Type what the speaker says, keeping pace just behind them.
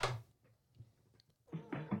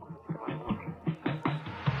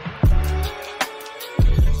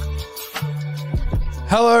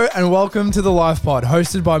Hello and welcome to the Life Pod,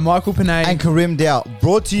 hosted by Michael Panay and Karim Dow,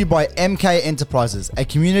 brought to you by MK Enterprises, a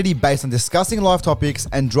community based on discussing life topics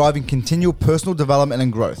and driving continual personal development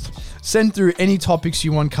and growth. Send through any topics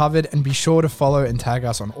you want covered and be sure to follow and tag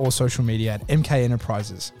us on all social media at MK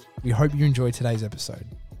Enterprises. We hope you enjoy today's episode.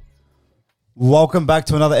 Welcome back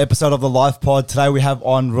to another episode of the Life Pod. Today we have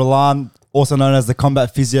on Rulan, also known as the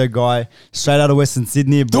Combat Physio Guy, straight out of Western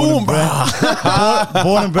Sydney, born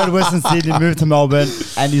and bred Western Sydney, moved to Melbourne,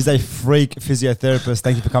 and is a freak physiotherapist.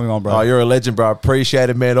 Thank you for coming on, bro. Oh, you're a legend, bro. I appreciate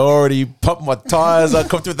it, man. Already popped my tires. I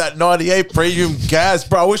come through that 98 premium gas,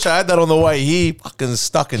 bro. I wish I had that on the way here. Fucking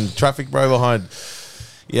stuck in traffic, bro, behind.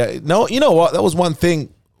 Yeah, no, you know what? That was one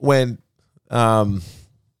thing when,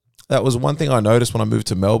 that was one thing I noticed when I moved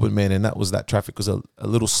to Melbourne, man, and that was that traffic was a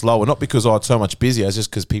little slower. Not because I was so much busier, it's just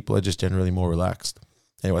because people are just generally more relaxed.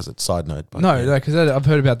 Anyways, it's a side note. But No, because I've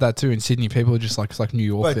heard about that too in Sydney. People are just like, it's like New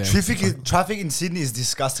York there. Traffic in Sydney is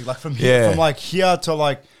disgusting. Like from here, from like here to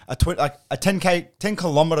like a 10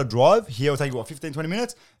 kilometer drive, here will take you, what, 15, 20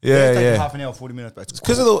 minutes? Yeah, it'll take you yeah. half an hour, 40 minutes. It's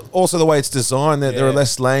because of also the way it's designed. There are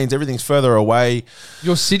less lanes. Everything's further away.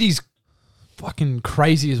 Your city's fucking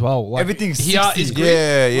crazy as well. Like Everything's here 60. is grid.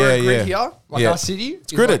 Yeah, Grid here, like Yeah. our city,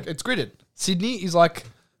 It's gridded. It's gridded. Sydney is like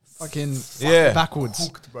fucking Yeah. backwards,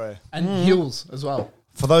 Cooked, bro. and hills as well.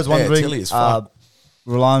 For those wondering, Tilly is fucked.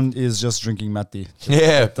 Rulan is just drinking Matti.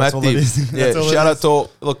 Yeah, That's all it Matthew. is. Yeah, That's all it shout out is. to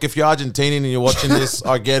all, look, if you're Argentinian and you're watching this,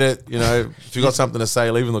 I get it. You know, if you got something to say,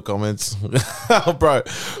 leave in the comments. Bro,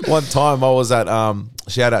 one time I was at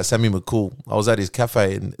shout out Sammy McCool. I was at his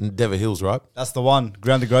cafe in Dever Hills, right? That's the one.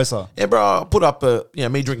 Ground Grocer. Yeah, bro, I put up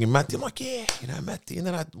me drinking Matty. I'm like, yeah, Matty. And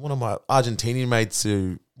then one of my Argentinian mates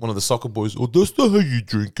who one of the soccer boys, oh, that's not how you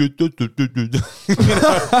drink it.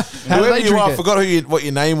 Whoever you are, I forgot what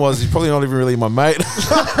your name was. He's probably not even really my mate.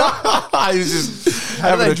 He was just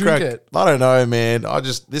How do having they a drink crack. it? I don't know, man.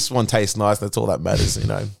 This one tastes nice. That's all that matters, you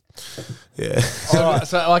know. Yeah. All right,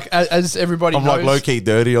 so like as everybody I'm knows, like low key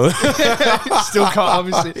dirty on it. still can't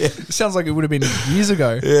obviously. Yeah. It sounds like it would have been years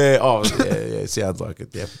ago. Yeah. Oh, yeah. It sounds like it.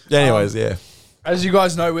 Yeah. Anyways, yeah. As you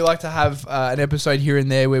guys know, we like to have an episode here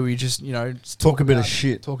and there where we just Talk a bit of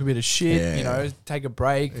shit. talk a bit of shit. Yeah. Take a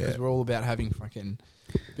break because we're all about having fucking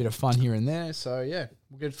bit of fun here and there. So yeah,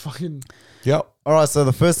 we'll get fucking. Yep. All right, so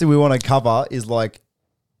the first thing we want to cover is like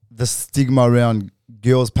the stigma around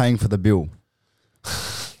girls paying for the bill.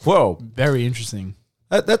 Well, Very interesting.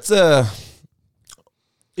 that's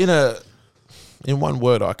in one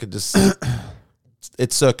word I could just say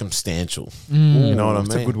it's circumstantial. You know what I mean?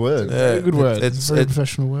 It's a good word. Yeah, Good word. It's a very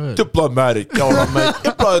professional word. diplomatic. Go on, mate.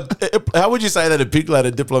 How would you say that in pig letter?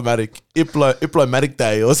 Diplomatic. Diplomatic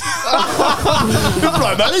day or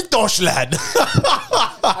diplomatic Deutschland.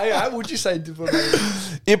 How would you say diplomatic?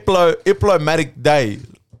 Diplomatic day.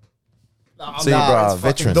 See, bro,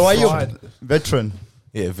 veteran. The way you're Fine. veteran.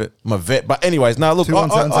 Yeah, my vet. But anyways, no, look,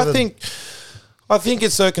 I think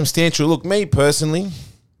it's circumstantial. Look, me personally,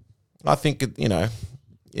 I think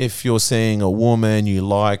if you're seeing a woman, you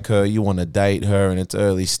like her, you want to date her, and it's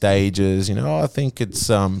early stages, I think it's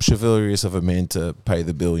chivalrous of a man to pay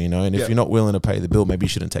the bill, and if you're not willing to pay the bill, maybe you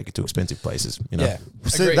shouldn't take it to expensive places, Yeah.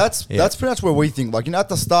 See, Agreed. that's pretty much where we think. Like, at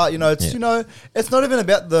the start, it's it's not even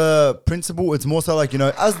about the principle. It's more so like,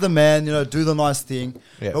 as the man, do the nice thing.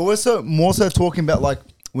 Yeah. But we're more so talking about like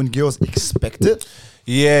when girls expect it.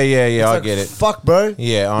 Yeah, I Like, get it. Fuck, bro.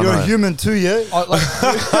 Yeah, I You're know. a human too, yeah?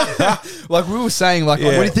 Like we were saying, like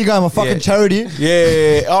What do you think I'm a fucking Yeah. charity?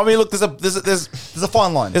 Yeah. I mean, look, there's a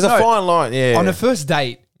fine line. There's a fine line. Yeah. on a first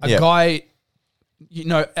date, a Yeah. guy,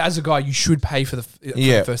 as a guy, you should pay for the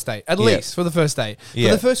first date, at least for the first date. Yeah.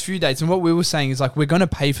 For the first few dates, and what we were saying is like we're going to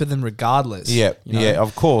pay for them regardless. Yeah. Yeah.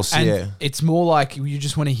 Of course. And yeah. it's more like you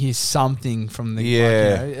just want to hear something from the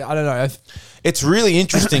Yeah. I don't know. It's really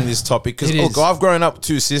interesting, this topic, because It look, is. I've grown up with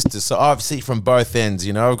two sisters, so I've seen from both ends.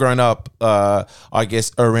 I've grown up, I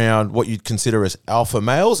guess, around what you'd consider as alpha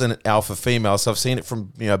males and alpha females. So I've seen it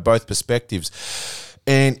from both perspectives,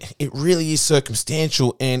 and it really is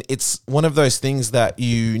circumstantial. And it's one of those things that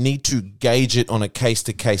you need to gauge it on a case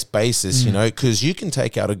to case basis. Because you can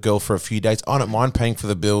take out a girl for a few dates. I don't mind paying for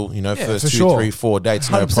the bill. First for 2, sure. 3, 4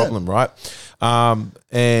 dates, no 100%. problem, right?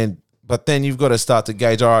 But then you've got to start to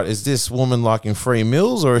gauge, all right, is this woman liking free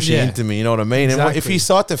meals or is she Yeah. into me? You know what I mean? And if Exactly. you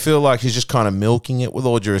start to feel like she's just kind of milking it, with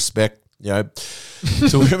all due respect, you know,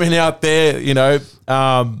 to women out there, you know,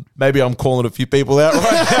 maybe I'm calling a few people out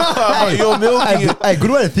right now. But you're milking it. Hey,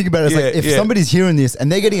 good way to think about it is like if somebody's hearing this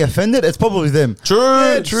and they're getting offended, it's probably them.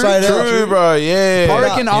 True, bro. Yeah. I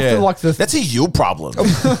reckon after like the that's a you problem.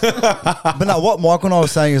 But now what Michael and I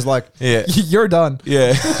was saying is like, Yeah. you're done.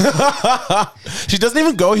 Yeah. She doesn't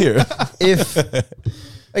even go here. if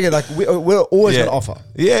again, like we're always gonna offer.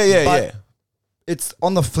 Yeah. It's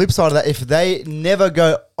on the flip side of that. If they never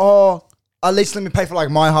go, oh, at least let me pay for like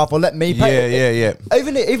my half or let me pay. Yeah.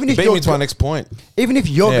 Even if Beat you're me to my next point. even if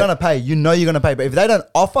you're gonna pay, you know you're gonna pay. But if they don't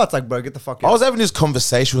offer, it's like, bro, get the fuck out. I was having this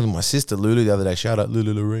conversation with my sister Lulu the other day. Shout out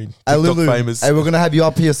Lulu Loreen. Hey, TikTok Lulu, famous. hey, we're gonna have you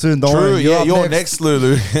up here soon. Don't True, worry. you're next,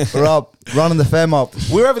 Lulu. We're up, running the fam up.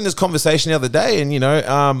 We were having this conversation the other day, and you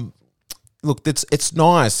know, look, it's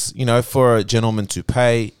nice, you know, for a gentleman to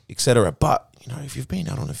pay, etc. But you know, if you've been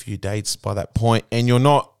out on a few dates by that point, and you're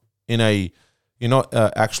not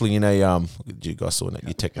actually in a you guys saw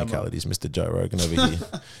your technicalities, Mr. Joe Rogan over here.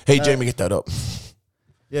 Hey, Jamie, get that up.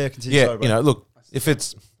 Yeah, continue. Yeah, Sorry, bro. you know, look, if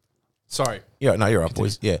it's yeah, no, you're up,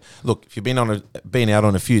 boys. Yeah, look, if you've been out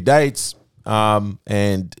on a few dates,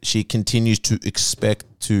 and she continues to expect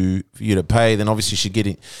for you to pay, then obviously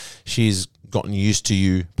she's gotten used to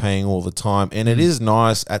you paying all the time, and it is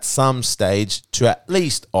nice at some stage to at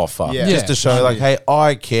least offer, just to show like, hey,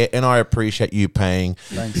 I care and I appreciate you paying.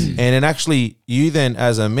 Thanks. And then actually you then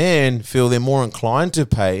as a man feel they're more inclined to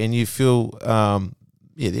pay, and you feel that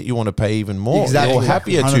you want to pay even more. Exactly. You're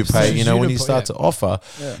happier to pay, you know, when you Beautiful, start to offer.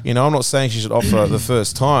 You know, I'm not saying she should offer the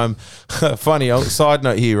first time. Funny, side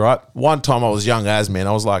note here, right? One time I was young as man.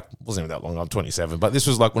 I was like, wasn't even that long, I'm 27, but this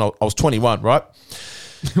was like when I was 21, right?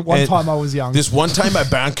 One time I was young. This one time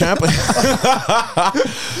at band camp, bro,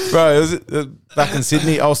 it was back in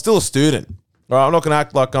Sydney. I was still a student. Right, I'm not gonna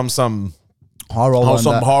act like I'm some High roller.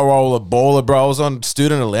 high roller baller, bro. I was on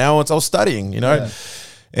student allowance. I was studying, you know. Yeah.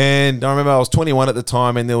 And I remember I was 21 at the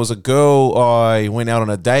time, and there was a girl I went out on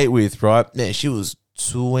a date with. Right, yeah, she was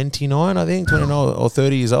 29, I think, 29 or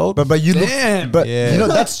 30 years old. But you Damn. look, but Yeah. you know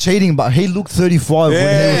that's cheating. But he looked 35 when he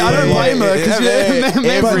was. I don't 21. blame her because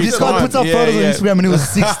every Bro, this guy time. puts up Yeah, photos yeah. on Instagram when he was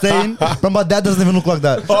 16. But my dad doesn't even look like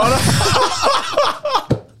that.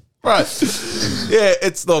 Right. Yeah,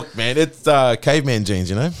 look, man, it's caveman genes,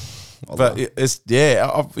 you know. But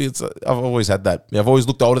I've always had that. I've always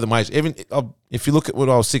looked older than my age. Even if you look at when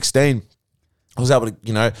I was 16, I was able to,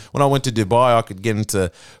 you know, when I went to Dubai, I could get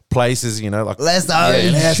into places, you know, like Less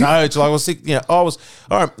less age. Like I was sick, you know, all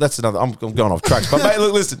right, that's another, I'm going off tracks. But mate,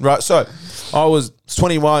 look, listen, right. So I was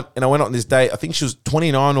 21 and I went on this date. I think she was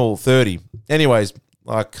 29 or 30. Anyways,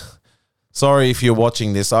 like, sorry if you're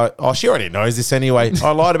watching this. She already knows this anyway.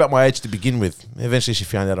 I lied about my age to begin with. Eventually she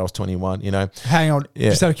found out I was 21, you know. Hang on,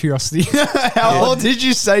 Yeah. just out of curiosity, how old did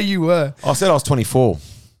you say you were? I said I was 24.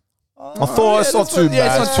 I thought it's not too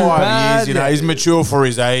bad. it's not too 5 bad, years, you know. He's mature for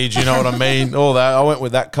his age, you know what I mean? All that. I went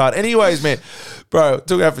with that card. Anyways, man, bro,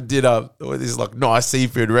 took her out for dinner. This like nice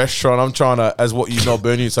seafood restaurant. I'm trying to, as what you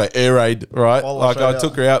Melbourneians say, air raid, right? Like I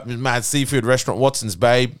took her out, mad seafood restaurant, Watson's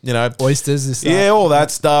Bay, you know. Oysters, this stuff. Yeah, all that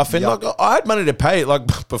stuff. And like I had money to pay. Like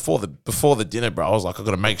before the dinner, bro, I was like, I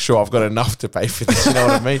got to make sure I've got enough to pay for this. You know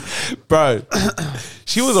what I mean, bro?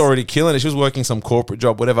 She was already killing it. She was working some corporate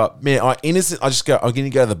job, whatever. Man, I just go, I'm going to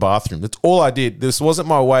go to the bathroom. That's all I did. This wasn't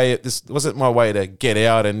my way to get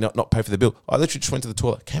out and not pay for the bill. I literally just went to the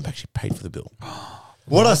toilet, came back, she paid for the bill.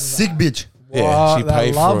 What a sick bitch. Yeah, she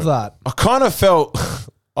paid I love for it. that. I kind of felt,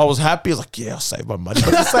 I was happy. I was like, yeah, I'll save my money.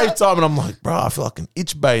 But at the same time, and I'm like, bro, I feel like an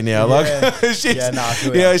itch bay now. Like, she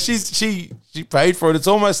paid for it. It's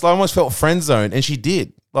almost, I almost felt friend zone, and she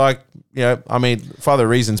did. Like, you know, I mean, for other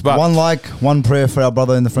reasons, but One like, one prayer for our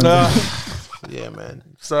brother in the front. yeah, man.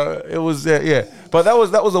 So it was, yeah. But that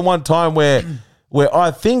was the one time where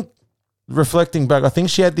I think, reflecting back, I think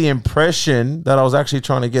she had the impression that I was actually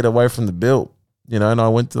trying to get away from the bill. You know, and I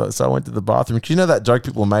went to the bathroom. You know that joke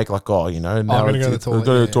people make, like, oh, you know, now I'm gonna go to the toilet.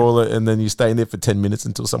 Go to the toilet, and then you stay in there for 10 minutes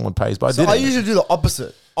until someone pays. But So I usually do the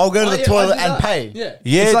opposite. I'll go to the toilet and pay. Yeah,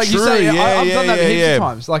 Yeah, it's like true. you say. Yeah, I've done that heaps yeah. of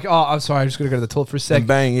times. Like, oh, I'm sorry, I just got to go to the toilet for a sec. And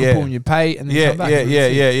bang, Boom, yeah. boom, you pay, and then you come back.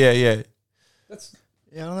 yeah.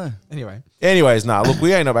 Yeah, I don't know. Anyway, Anyways, look,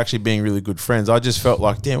 we ended up actually being really good friends. I just felt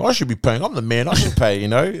like, damn, I should be paying. I'm the man. I should pay, you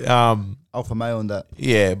know? Alpha male on that.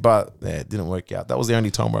 Yeah, but it didn't work out. That was the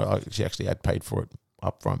only time where she actually had paid for it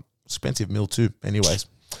up front. Expensive meal too. Anyways.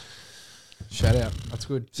 shout out. That's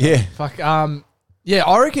good. So, Yeah. Fuck. Yeah,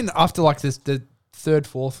 I reckon after like this, the third,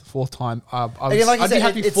 fourth time, Again, like I'd you be said,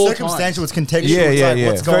 happy it's four circumstantial, times. it's contextual. Yeah, it's yeah, like yeah.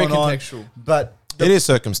 what's It's very going on. contextual. But It is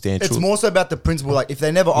circumstantial. it's more so about the principle. Like if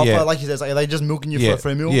they never offer, Yeah. like you said, it's like, are they just milking you yeah. for a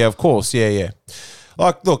free meal? Yeah, of course. Yeah.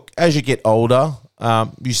 Like, look, as you get older,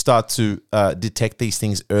 you start to detect these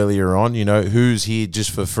things earlier on. You know, who's here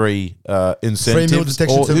just for free incentives, meal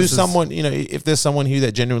detection or who's services. someone, you know, if there's someone here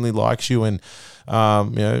that genuinely likes you and you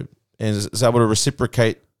know, and is able to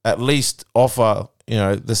reciprocate, at least offer, you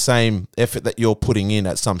know, the same effort that you're putting in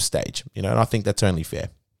at some stage. You know, and I think that's only fair.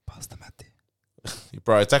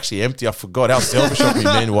 Bro, it's actually empty. I forgot how selfish of me,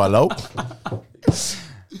 man. Wallow.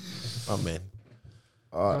 Oh man.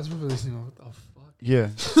 Guys, we're listening. What the fuck? Yeah.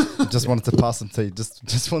 Just wanted to pass some tea.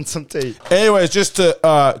 Just want some tea. Anyways, just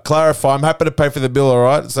to clarify, I'm happy to pay for the bill, all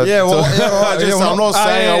right? So, Yeah, well, yeah, all right. just, Yeah, well, I'm not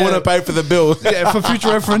saying yeah, I yeah. wouldn't pay for the bill. Yeah, for future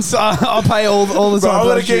reference, I'll pay all the Bro, time. I'm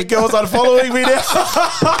going to get girls unfollowing me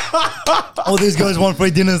now. All these guys want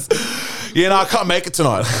free dinners. Yeah, no, I can't make it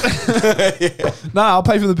tonight. No, I'll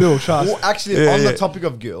pay for the bill. Trust. Well, actually, Yeah, on yeah. the topic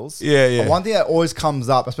of girls, Yeah, yeah. one thing that always comes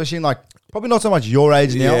up, especially in like, probably not so much your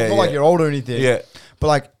age now, Yeah, not like yeah. you're older or anything, Yeah. but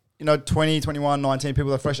like, you know, 20, 21, 19, people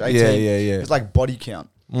that are fresh 18. Yeah, yeah, yeah. It's like body count.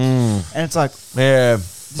 Mm. And it's like, Yeah,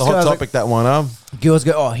 it's a hot guy's topic, that one, huh? girls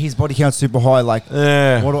go, oh, his body count's super high. Like,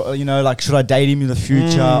 Yeah. what, you know, like, should I date him in the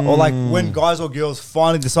future? Or like when guys or girls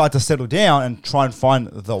finally decide to settle down and try and find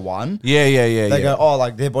the one, Yeah, yeah, yeah, they yeah. go, oh,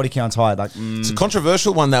 like their body count's high. Like, It's a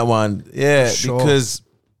controversial one, that one. Yeah, Sure. because,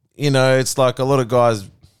 you know, it's like a lot of guys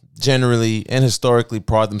generally and historically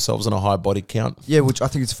pride themselves on a high body count. yeah, which I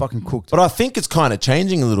think is fucking cooked. But I think it's kind of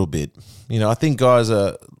changing a little bit. You know, I think guys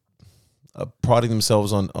are priding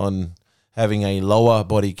themselves on having a lower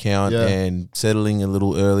body count Yeah. and settling a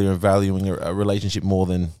little earlier and valuing a relationship more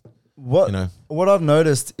than, What you know. what I've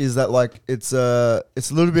noticed is that like it's a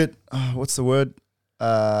little bit what's the word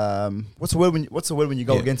what's the word when you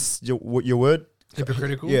go Yeah. against your word?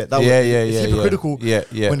 Hypocritical. Yeah, that Yeah, word. yeah, It's yeah, hypocritical. yeah,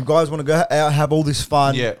 yeah. When guys want to go out, have all this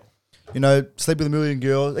fun, Yeah. you know, sleep with a million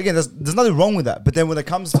girls. Again, there's nothing wrong with that. But then when it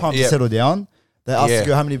comes time Yeah. to settle down, they ask Yeah. the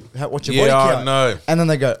girl what's your Yeah, body I count? know. And then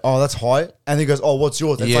they go, oh, that's high. And he goes, oh, what's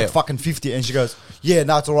yours? It's Yeah. like fucking 50. And she goes, yeah,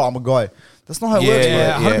 no, it's all right. I'm a guy. That's not how it Yeah, works,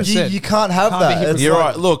 yeah, bro. yeah. 100%. You can't have Can't be that. hypocritical. It's You're like-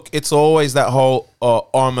 right. Look, it's always that whole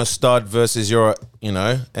I'm a stud versus you're a, you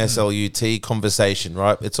know, SLUT conversation,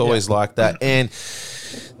 right? It's always like that. And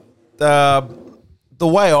the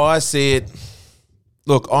way I see it,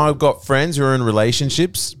 look, I've got friends who are in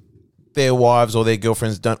relationships. Their wives or their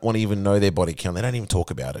girlfriends don't want to even know their body count. They don't even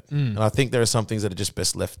talk about it. And I think there are some things that are just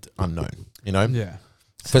best left unknown, you know? Yeah.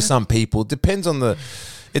 For some people.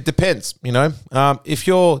 It depends, you know? If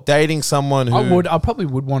you're dating someone who... I probably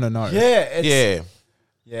would want to know. Yeah. It's, Yeah.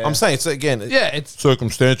 yeah. I'm saying, so again, Yeah, it's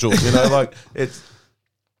circumstantial, you know, like it's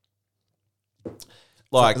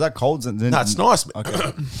like Is that cold? no, it's nice.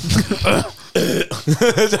 Okay.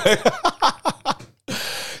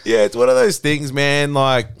 Yeah, it's one of those things, man.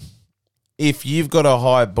 Like if you've got a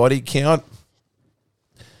high body count,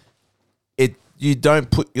 you don't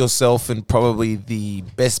put yourself in probably the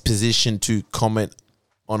best position to comment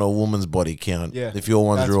on a woman's body count. Yeah. If your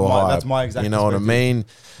one's That's real my- high, that's my exact You know what I perspective. mean?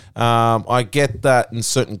 I get that in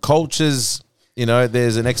certain cultures, you know,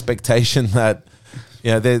 there's an expectation that,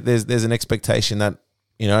 you know, there's an expectation that,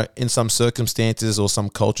 you know, in some circumstances or some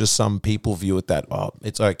cultures, some people view it that, oh,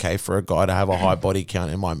 it's okay for a guy to have a high body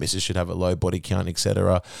count and my missus should have a low body count,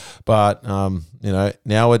 etc. But you know,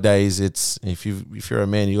 nowadays it's if you're a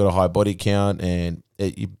man, you got a high body count, and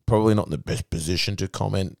you're probably not in the best position to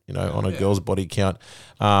comment, you know, on a girl's body count,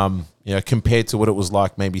 you know, compared to what it was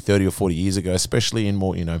like maybe 30 or 40 years ago, especially in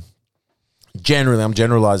more, you know, generally, I'm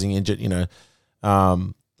generalizing in, you know,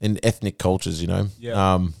 in ethnic cultures, you know.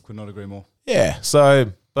 Yeah. Could not agree more. Yeah.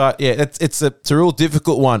 So, but yeah, it's a real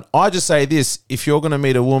difficult one. I just say this: if you're going to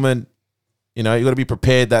meet a woman, you know, you got to be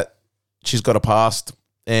prepared that she's got a past,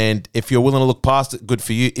 and if you're willing to look past it, good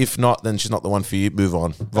for you. If not, then she's not the one for you. Move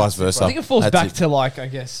on. Vice versa. I think it falls That's back it. to like, I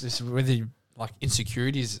guess, just whether you like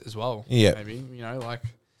insecurities as well. Yeah. Maybe, you know, like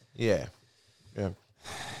Yeah. Yeah.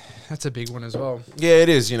 that's a big one as well. Yeah, it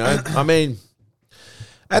is. You know, I mean,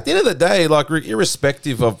 at the end of the day, like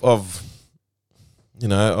irrespective of you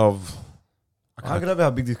know, of I can't get over how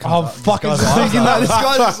big this I'm comes fucking thinking that. This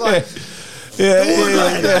guy's just like,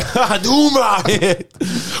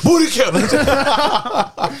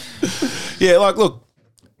 Yeah, like look,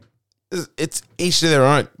 it's each to their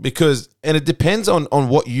own, because and it depends on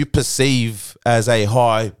what you perceive as a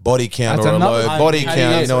high body count That's or a another- low body Yeah, count.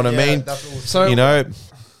 yeah, You know what I mean? so You know,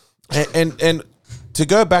 and to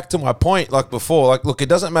go back to my point, like before, like look, it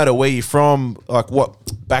doesn't matter where you're from, like what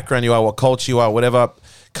background you are, what culture you are, whatever.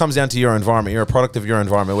 Comes down to your environment. You're a product of your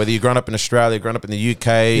environment. Whether you've grown up in Australia, grown up in the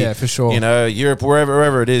UK, Yeah, for sure. You know, Europe,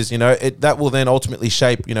 wherever it is, you know, that will then ultimately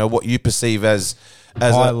shape, you know, what you perceive as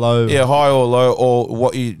High, low. yeah, high or low, or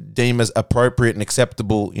what you deem as appropriate and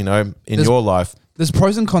acceptable, you know, in your life. There's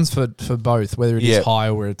pros and cons for both, whether it is high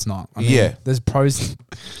or where it's not. I mean, there's pros.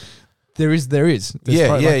 There is. There's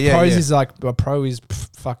pros. Pros is like a pro is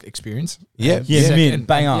fuck experience.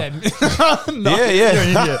 Banger.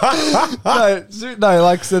 No,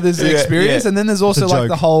 like so there's the experience, and then there's also like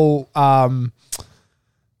the whole. All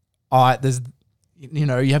right, there's. You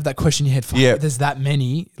know, you have that question in your head. There's that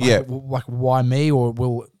many. Like why me? Or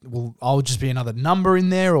will I'll just be another number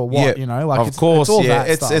in there, or what? You know, like of course, it's all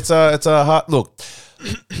that stuff. It's a hard look.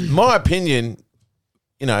 My opinion,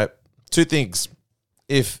 you know, two things.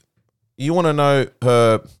 If you want to know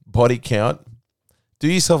her body count, do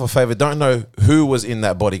yourself a favor. Don't know who was in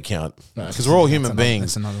that body count, because we're all human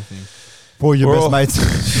beings. That's another thing. For your best mates.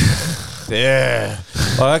 Yeah.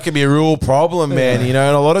 Well, that could be a real problem, man. You know,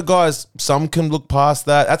 and a lot of guys, some can look past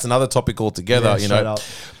that. That's another topic altogether, you know.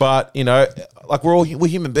 But, you know, like we're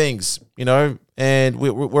human beings, you know, and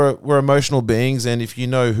we're emotional beings. And if you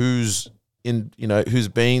know who's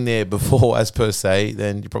been there before, as per se,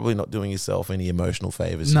 then you're probably not doing yourself any emotional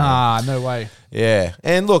favors. Nah, no way. Yeah.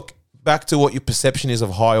 And look, back to what your perception is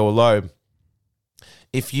of high or low.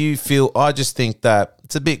 If you feel, I just think that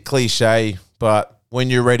it's a bit cliche, but when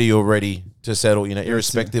you're ready to settle, you know,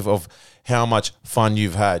 irrespective of how much fun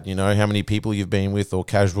you've had, you know, how many people you've been with, or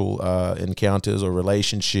casual encounters or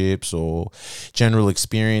relationships or general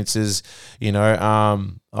experiences, you know,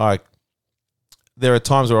 like there are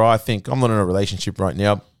times where I think I'm not in a relationship right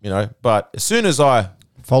now, you know, but as soon as I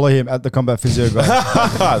follow him at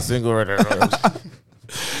TheCombastPhysio single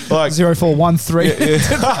like 0413.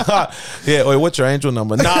 Yeah. Wait, what's your angel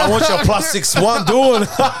number? Nah, what's your +61 doing?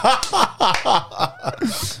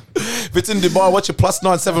 If it's in Dubai, what's your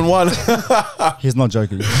 +971? He's not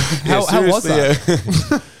joking. How was that?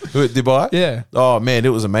 Dubai? Yeah. Oh man, it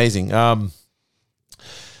was amazing.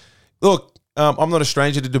 Look, I'm not a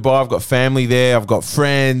stranger to Dubai. I've got family there. I've got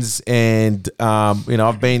friends, and you know,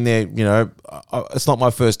 I've been there. You know, it's not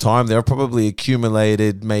my first time there. I've probably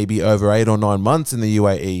accumulated maybe over 8 or 9 months in the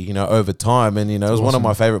UAE. You know, over time, and you know, it was one of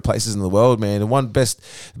my favorite places in the world, man. And one best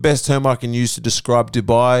term I can use to describe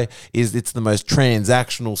Dubai is it's the most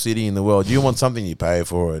transactional city in the world. You want something, you pay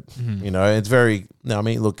for it. Mm-hmm. You know, it's very. No, I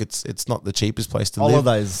mean, look, it's not the cheapest place to live.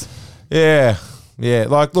 Holidays. Yeah.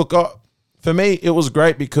 Like, look. For me, it was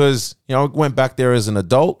great because, you know, I went back there as an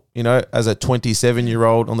adult, you know, as a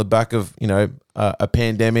 27-year-old on the back of, you know, a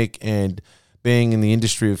pandemic and being in the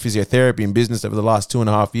industry of physiotherapy and business over the last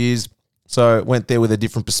 2.5 years. So went there with a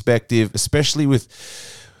different perspective, especially with,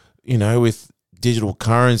 you know, with digital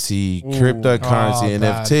currency, cryptocurrency,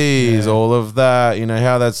 NFTs, all of that, you know,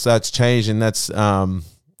 how that's changed. And that's,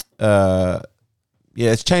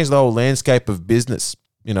 it's changed the whole landscape of business,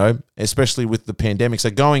 you know, especially with the pandemic. So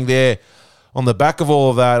going there, on the back of all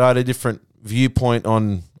of that, I had a different viewpoint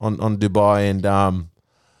on Dubai, and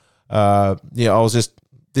I was just,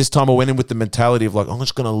 this time I went in with the mentality of like, I'm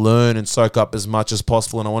just going to learn and soak up as much as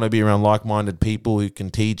possible, and I want to be around like-minded people who can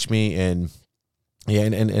teach me and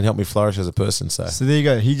help me flourish as a person. So there you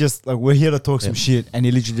go. He just, like, we're here to talk some shit, and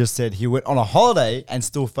he literally just said he went on a holiday and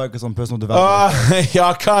still focus on personal development.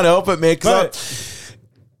 I can't help it, man.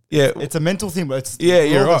 Yeah, it's a mental thing, but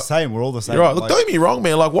you're all the same. We're all the same. You're right. Look, don't get me wrong,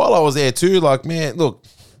 man. Like, while I was there too, like, man, look,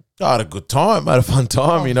 I had a good time. I had a fun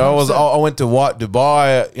time. You know, I went to White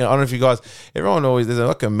Dubai. You know, I don't know if you guys. Everyone always, there's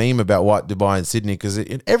like a meme about White Dubai in Sydney, because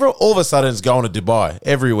everyone all of a sudden is going to Dubai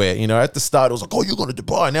everywhere. You know, at the start it was like, oh, you're going to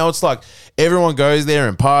Dubai. Now it's like everyone goes there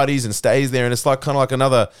and parties and stays there, and it's like kind of like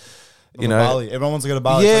another. You know, Bali. Everyone wants to go to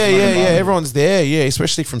Bali. Yeah. Everyone's there. Yeah,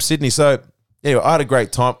 especially from Sydney. So anyway, I had a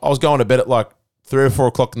great time. I was going to bed at like 3 or 4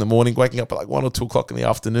 o'clock in the morning, waking up at like 1 or 2 o'clock in the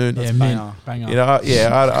afternoon. Yeah, banger. You know,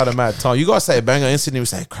 I had a mad time. You guys say banger, in Sydney we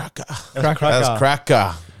say cracker. That's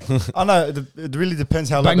cracker. I know, it really depends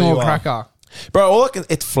how banger level or you cracker. are. Bro,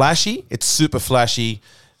 it's flashy. It's super flashy.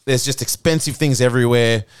 There's just expensive things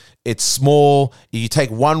everywhere. It's small. You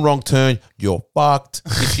take one wrong turn, you're fucked.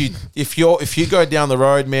 If you go down the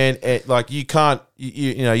road, man, like you can't.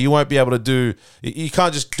 You won't be able to do. You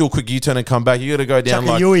can't just do a quick U-turn and come back. You got to go down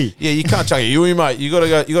chuck like a Yui. Yeah, you can't chuck a Yui, mate. You got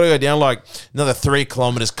to go down like another 3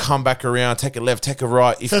 kilometers, come back around, take a left, take a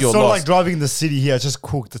right. If so it's you're sort lost, of like driving in the city here. It's just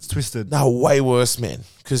cooked. It's twisted. no, way worse, man.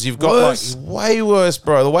 Because you've got like way worse,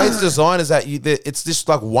 bro. The way it's designed is that it's just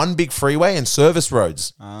like one big freeway and service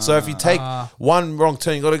roads. So if you take one wrong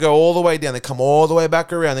turn, you got to go all the way down. They come all the way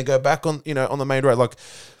back around. They go back on the main road. Like,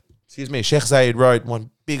 excuse me, Sheikh Zayed Road,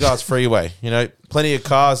 one big ass freeway. You know, plenty of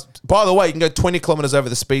cars. By the way, you can go 20 kilometers over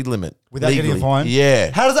the speed limit without getting a fine.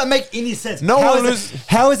 Yeah. How does that make any sense?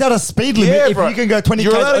 How is that a speed limit if you can go 20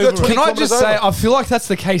 km over? Can I just say, I feel like that's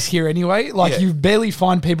the case here anyway. Like, you barely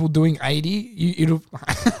find people doing 80.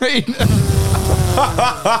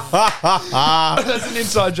 That's an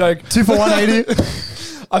inside joke. 2 for 180.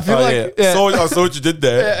 I feel like I saw what you did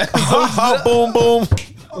there. Boom, boom.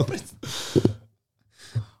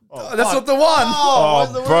 That's not the one.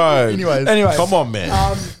 Oh, bro. Anyway, come on,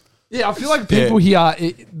 man. Yeah, I feel like people here,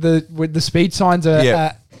 with the speed signs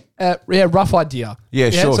are rough idea. Yeah,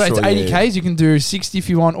 sure. So it's 80 Ks. You can do 60 if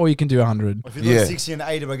you want, or you can do 100. If you do 60 and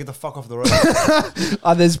 80, but get the fuck off the road.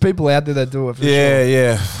 There's people out there that do it. For sure.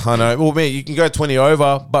 Yeah, I know. Well, man, you can go 20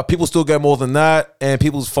 over, but people still go more than that, and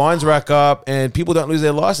people's fines rack up, and people don't lose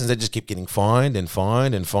their license. They just keep getting fined and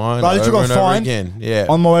fined and fined. Bro, you got fined again. Yeah.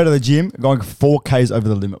 On my way to the gym, going 4 Ks over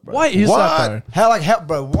the limit, bro. Why is that though? How,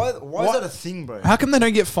 bro? Why is that a thing, bro? How come they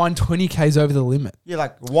don't get fined 20 Ks over the limit? Yeah,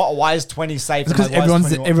 like why is 20 safe? Because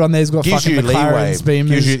everyone there's got Gives fucking you leeway. McLarens,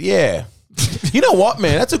 Beamers. Yeah. You know what,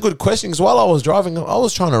 man? That's a good question. Because while I was driving, I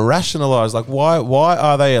was trying to rationalize, like, why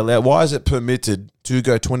are they allowed? Why is it permitted to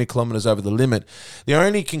go 20 kilometers over the limit? The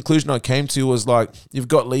only conclusion I came to was like, you've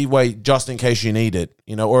got leeway just in case you need it,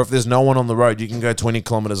 or if there's no one on the road, you can go 20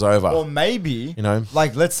 kilometers over. Or maybe,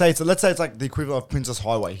 like let's say it's like the equivalent of Princess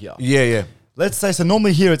Highway here. Yeah. Let's say, so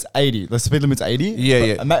normally here it's 80. The speed limit's 80.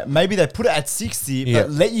 Yeah. Maybe they put it at 60,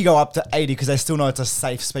 but let you go up to 80 because they still know it's a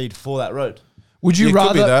safe speed for that road. Would you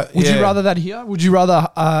rather that. Would you rather that here? Would you rather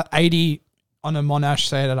 80 on a Monash,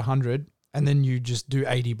 say it at 100, and then you just do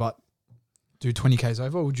 80 but do 20 Ks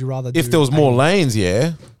over? Or would you rather if there was more lanes,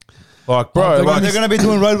 yeah. Like, bro, they're going to be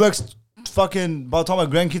doing roadworks fucking by the time my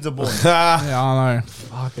grandkids are born. Yeah, I know.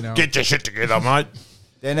 Fucking hell. Get your shit together, mate.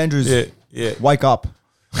 Dan Andrews, yeah. wake up.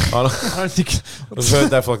 I don't think I've heard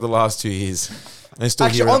that for like the last 2 years. They still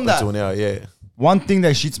hear it up until now, yeah. One thing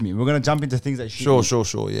that shits me. We're going to jump into things that shit me.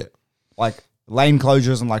 Sure, yeah. Like lane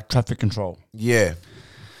closures and like traffic control. Yeah.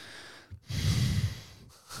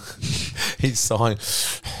 He's sighing.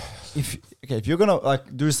 If you're gonna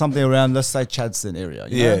like do something around, let's say Chadstone area,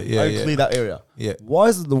 clear that area. Yeah. Why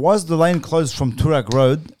is the lane closed from Turak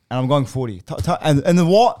Road and I'm going 40? And then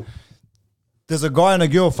what? There's a guy and a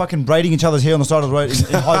girl fucking braiding each other's hair on the side of the road in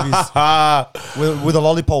high vis with a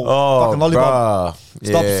lollipop. Fucking lollipop.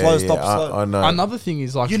 Stop slow. I know. Another thing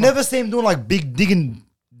is like you never see him doing like big digging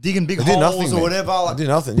big holes or whatever. Like, they do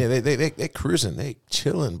nothing. Yeah, they're cruising. They're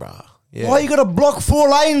chilling, bro. Yeah. Why you gotta block 4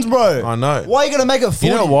 lanes, bro? I know. Why you gotta make it 40?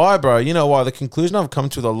 You know why, bro? You know why? The conclusion I've come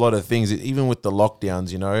to with a lot of things, even with the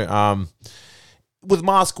lockdowns, with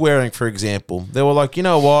mask wearing, for example, they were like, you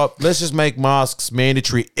know what? Let's just make masks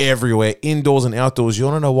mandatory everywhere, indoors and outdoors. You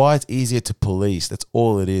want to know why? It's easier to police. That's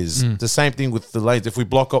all it is. The same thing with the lanes. If we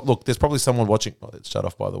block up, look, there's probably someone watching. Oh, it's shut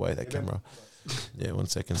off, by the way, that camera. Yeah, 1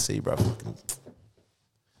 second. See, bro.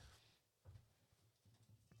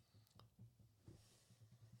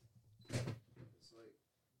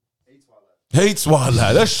 Heats one,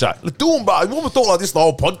 lad. That's shut. Doing, bro. You want to talk like this the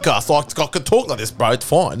whole podcast? Like, I can talk like this, bro. It's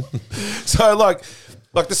fine. So, like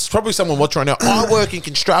this is probably someone watching right now. I work in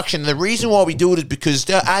construction. And the reason why we do it is because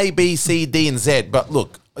they're A, B, C, D, and Z. But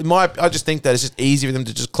look, I just think that it's just easier for them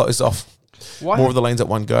to just close off more of the lanes at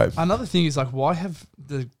one go. Another thing is like, why have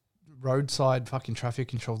the roadside fucking traffic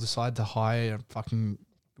control decided to hire fucking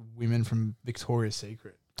women from Victoria's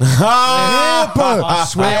Secret? Yeah, bro. I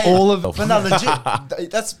swear all of But no,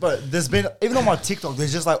 legit. But there's been, even on my TikTok,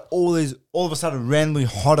 there's just like all of a sudden randomly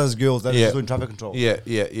hot as girls that are just doing traffic control. Yeah.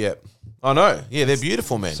 I know. Yeah, they're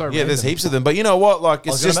beautiful, man. So there's heaps of them. But you know what? Like,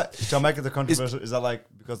 it's Shall I make it the controversial? Is that like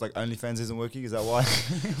because like OnlyFans isn't working? Is that why?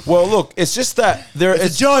 Well, look, it's just that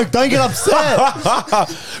it's a joke. Don't get upset.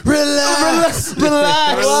 Relax,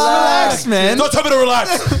 man. Don't tell me to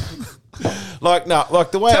relax. Like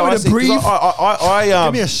the way Tell me to breathe.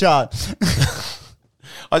 Give me a shot.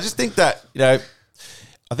 I just think that I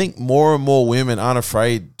think more and more women aren't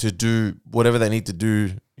afraid to do whatever they need to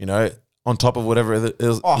do. On top of whatever it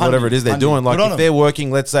is they're doing. Like if they're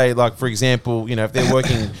working, let's say, like for example, if they're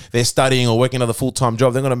working, they're studying or working another full-time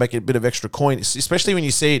job, they're going to make a bit of extra coin. Especially when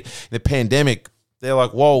you see it in the pandemic, they're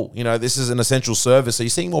like, whoa, this is an essential service. So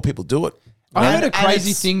you're seeing more people do it. I heard a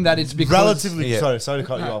crazy thing that it's because relatively. Sorry to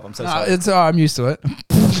cut you off. I'm so sorry. I'm used to it.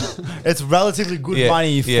 It's relatively good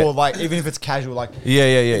money for like even if it's casual. Like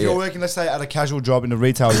if you're working, let's say at a casual job in the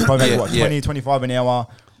retail, you probably make 20, 25 an hour,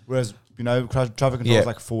 whereas traffic control is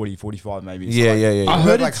like 40, 45 maybe. I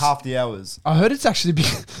heard like half the hours. I heard it's actually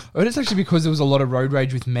because there was a lot of road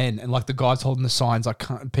rage with men and like the guys holding the signs, like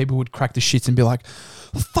people would crack the shits and be like,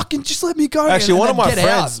 fucking just let me go. Actually, one of my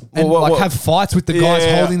friends and have fights with the guys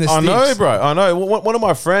holding the sticks. I know, bro. I know. One of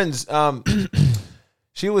my friends,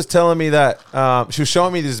 she was telling me that she was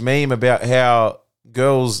showing me this meme about how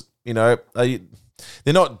girls,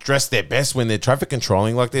 they're not dressed their best when they're traffic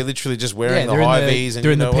controlling. Like they're literally just wearing the they're in high the- V's and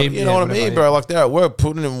they're you in the know, what, people, you know yeah, what I mean, whatever, bro. Like they're at work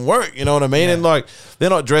putting in work. You know what I mean? And like they're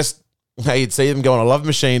not dressed. Hey, you'd see them go on a love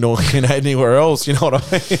machine or anywhere else. You know what I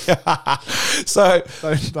mean? So,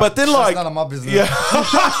 but then like, none of my business. yeah.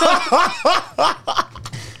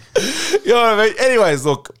 You know what I mean? Anyways,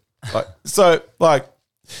 look. And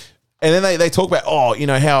then they talk about,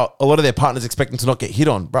 how a lot of their partners expect them to not get hit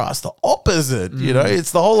on. Bro, it's the opposite. You know,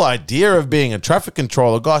 it's the whole idea of being a traffic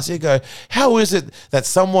controller. Guys, you go, how is it that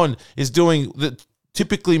someone is doing the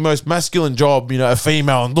typically most masculine job, a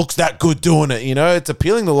female, and looks that good doing it? It's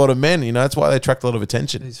appealing to a lot of men. That's why they attract a lot of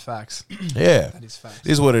attention. That is facts. Yeah. That is facts.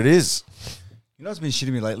 It is what it is. You know what's been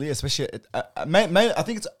shitting me lately, especially, I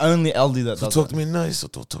think it's only LD that does Talk it. to me nice, or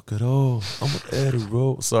don't talk at all. I'm an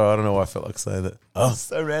roll. Sorry, I don't know why I felt like saying that. Oh.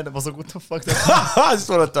 So random. I was like, what the fuck? I just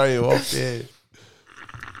want to throw you off, yeah.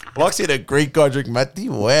 Like seeing a Greek guy drink Matti.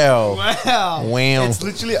 Wow. It's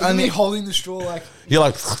literally only holding the straw like... You're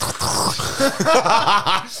like...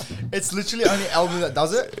 It's literally only LD that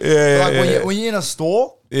does it. Yeah, Like when you're in a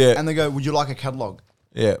store Yeah. and they go, would you like a catalog?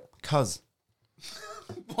 Yeah. Cuz.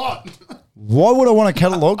 What? Why would I want a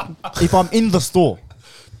catalog if I'm in the store?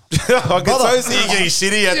 I can so see you getting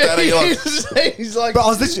shitty at that. And you're like, He's like... But I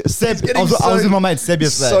was literally, Seb, getting I was with my mate Seb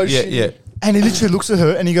yesterday. so yeah. And he literally looks at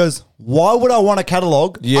her and he goes, why would I want a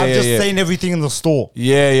catalog? Yeah, I've just yeah. seen everything in the store.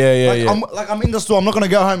 Yeah. I'm in the store. I'm not going to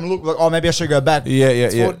go home and look like, oh, maybe I should go back. Yeah.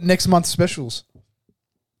 For next month's specials.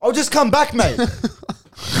 I'll just come back, mate.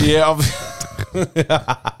 Yeah.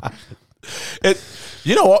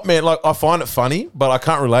 You know what, man? Like, I find it funny, but I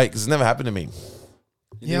can't relate because it's never happened to me.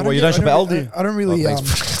 Yeah, Well, you don't shop at Aldi. I don't really...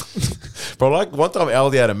 Bro, like one time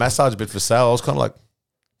Aldi had a massage bed for sale. I was kind of like,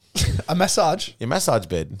 a massage? your massage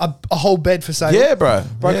bed? A whole bed for sale? Yeah, bro.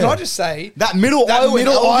 Bro, Yeah. can I just say... That middle That aisle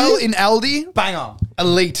middle in Aldi, aisle in Aldi, banger.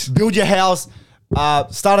 elite. Build your house,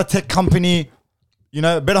 start a tech company,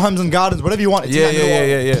 Better Homes and Gardens, whatever you want. It's in that middle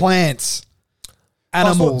aisle. Yeah. Plants.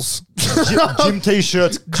 Animals. Gym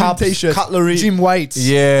t-shirts, cups, T-shirts, cutlery. gym weights.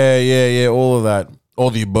 Yeah. All of that. All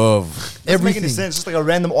the above. Doesn't make Everything. any sense. Just like a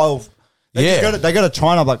random aisle. They Yeah. just go to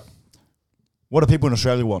China. I'm like, what do people in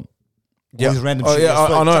Australia want? All these random shit. Yeah, Just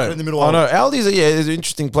I like know. chuck it in the middle I aisle. know. Aldi's is an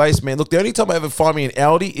interesting place, man. Look, the only time I ever find me in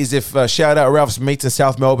Aldi is if shout out Ralph's Meats in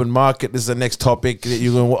South Melbourne Market. This is the next topic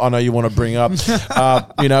that I know you want to bring up. When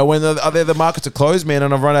the markets are closed, man,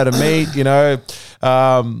 and I've run out of meat.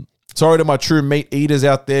 Sorry to my true meat eaters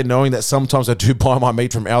out there, knowing that sometimes I do buy my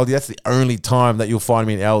meat from Aldi. That's the only time that you'll find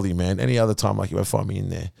me in Aldi, man. Any other time, like you won't find me in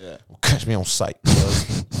there. Yeah. Catch me on site.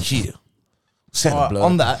 Here.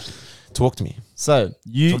 On that, Talk to me. so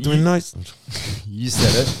Talk to me nice. you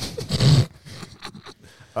said it.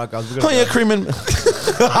 All right, guys, we're Oh, yeah, cream and...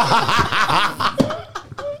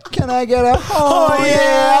 Can I get a Oh,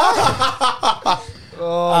 yeah.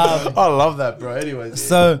 I love that, bro. Anyways.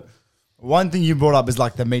 So, one thing you brought up is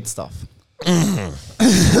like the meat stuff.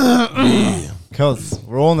 Because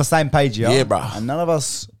we're all on the same page here. Yeah, bro. And none of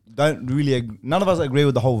us agree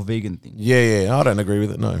with the whole vegan thing. Yeah. I don't agree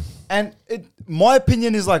with it, no. And my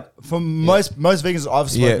opinion is like, for most vegans I've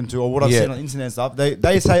spoken to or what I've seen on the internet and stuff,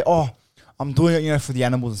 they say, oh, I'm doing it, for the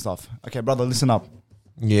animals and stuff. Okay, brother, listen up.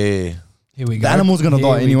 Yeah. Here we go. The animal's going to Here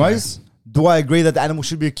die we anyways. Do I agree that the animal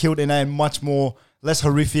should be killed in a much more, less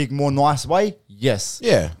horrific, more nice way? Yes.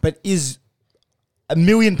 Yeah. But is 1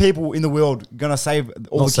 million people in the world going to save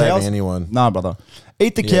all Not the saving cows? anyone. No, brother.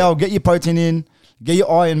 Eat the cow, get your protein in, get your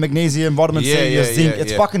iron, magnesium, vitamin C, your zinc.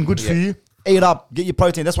 It's fucking good for you. Eat up, get your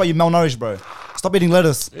protein. That's why you're malnourished, bro. Stop eating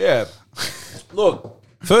lettuce. Yeah. Look,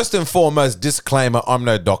 first and foremost, disclaimer, I'm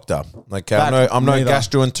no doctor. Okay, Fact, I'm no neither.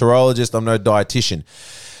 gastroenterologist, I'm no dietitian.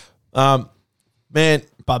 Man,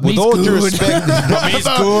 But with meat's all due good. respect, but meat's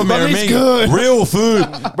good, man. meat's Meat, good. real food,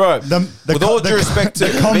 bro. With all due respect to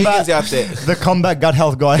combat- vegans out there, The combat gut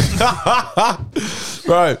health guy.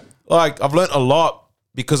 bro. Like, I've learned a lot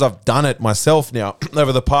because I've done it myself now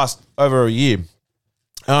over a year.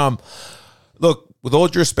 Look, with all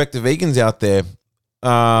due respect to vegans out there,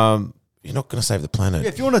 you're not going to save the planet. Yeah,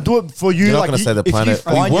 if you want to do it for you, You're not like going to save the planet.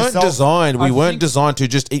 We weren't designed to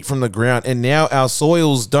just eat from the ground, and now our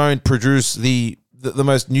soils don't produce the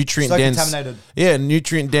most nutrient dense, contaminated.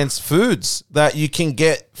 nutrient dense foods that you can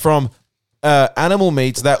get from animal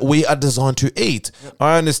meats that we are designed to eat. Yep.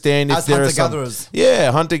 I understand if as there are hunter-gatherers.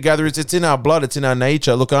 Hunter-gatherers. It's in our blood. It's in our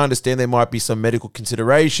nature. Look, I understand there might be some medical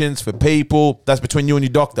considerations for people. That's between you and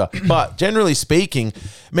your doctor. But generally speaking,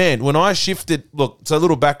 man, when I shifted, look, so a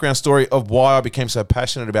little background story of why I became so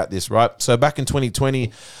passionate about this, right? So back in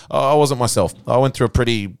 2020, I wasn't myself. I went through a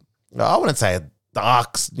pretty, I wouldn't say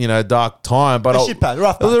dark time. But Rough patch.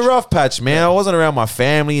 It was a rough patch, man. I wasn't around my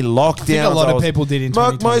family, lockdown. I think a lot of people did in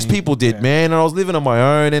 2020. Most people did, man. And I was living on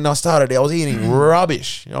my own, and I was eating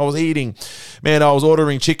rubbish. I was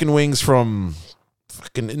ordering chicken wings from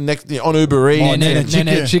on Uber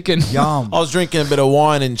Eats. Chicken. Yum. I was drinking a bit of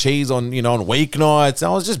wine and cheese on weeknights. I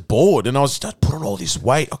was just bored, and I was just putting on all this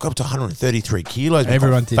weight. I got up to 133 kilos.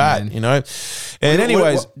 Everyone did, fat, man. And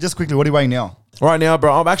anyways, just quickly, what are you weighing now? Right now,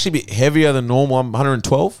 bro, I'm actually a bit heavier than normal. I'm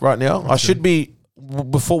 112 right now. I should be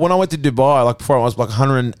when I went to Dubai, before I was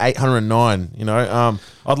 108, 109.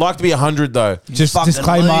 I'd like to be 100 though. Just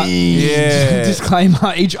disclaimer. Yeah.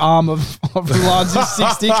 Disclaimer. Each arm of Rulan's is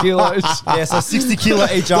 60 kilos. Yeah, so 60 kilo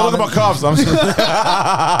each arm. Look at my calves.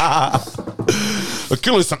 A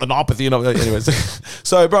kilo is something apathy. Anyways,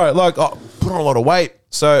 so bro, I put on a lot of weight.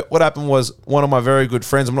 So what happened was one of my very good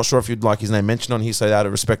friends. I'm not sure if you'd like his name mentioned on here. So out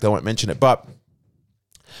of respect, I won't mention it. But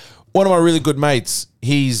one of my really good mates,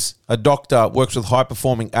 he's a doctor, works with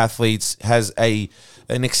high-performing athletes, has an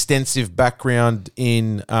extensive background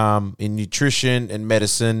in nutrition and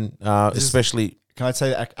medicine, especially. Can I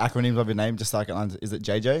say the acronyms of your name just so I can understand? Is it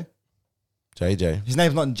JJ? JJ. His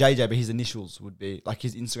name's not JJ, but his initials would be,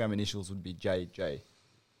 his Instagram initials would be JJ.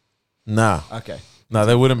 Nah. Okay. No,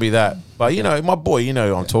 they wouldn't be that. But, my boy,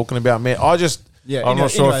 who I'm talking about, man. I'm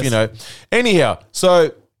not sure if. Anyhow,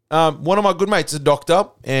 so one of my good mates is a doctor,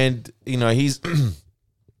 and, he's,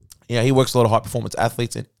 he works with a lot of high-performance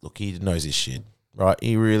athletes, and, look, he knows his shit, right?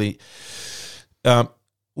 He really,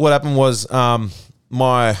 what happened was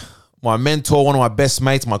my mentor, one of my best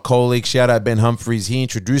mates, my colleague, shout out Ben Humphreys, he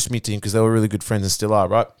introduced me to him because they were really good friends and still are,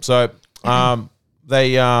 right? So,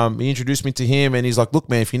 he introduced me to him, and he's like, look,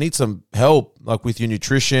 man, if you need some help, with your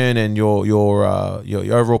nutrition and your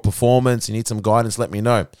overall performance, you need some guidance, let me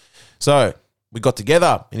know. So we got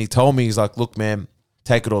together, and he told me, he's like, look, man,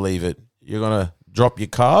 take it or leave it. You're going to drop your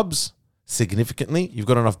carbs significantly. You've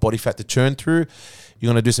got enough body fat to churn through. You're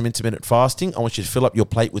going to do some intermittent fasting. I want you to fill up your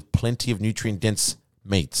plate with plenty of nutrient-dense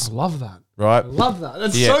meats. I love that. Right? I love that.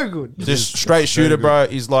 That's so good. Just straight shooter, bro.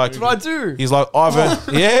 He's like... That's what I do. He's like, Ivan...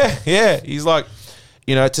 Yeah. He's like...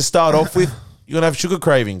 to start off with, you're going to have sugar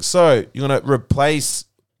cravings. So you're going to replace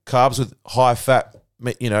carbs with high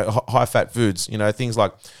fat foods, things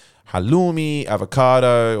like halloumi,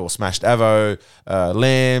 avocado or smashed avo,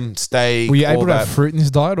 lamb, steak. Were you able to have fruit in this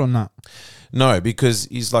diet or not? No, because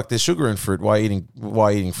he's like, there's sugar in fruit. Why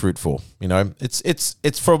eating fruit for?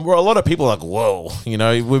 It's from where a lot of people are like, whoa,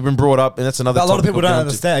 we've been brought up, and that's another. But a lot of people don't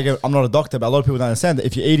understand. I'm not a doctor, but a lot of people don't understand that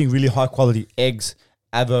if you're eating really high quality eggs,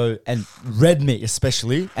 avo, and red meat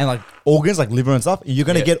especially, and organs like liver and stuff, you're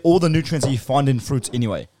going to get all the nutrients that you find in fruits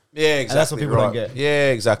anyway. Yeah, exactly. And that's what people don't get.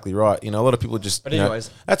 Yeah, exactly right. A lot of people just. But anyways,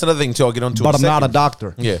 that's another thing too. I'll get onto. But I'm not a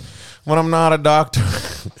doctor. Yeah, when I'm not a doctor.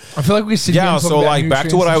 I feel like we sit. Yeah, so back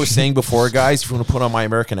to what I was saying before, guys. If you want to put on my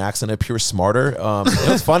American accent, appear smarter.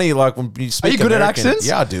 It's funny, when you speak. Are you good American, at accents?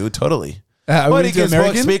 Yeah, dude, totally. What you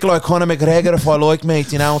American? Speak like Conor McGregor if I like,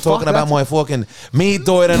 mate. I'm talking about my fucking meat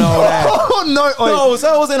diet and all that. Oh no!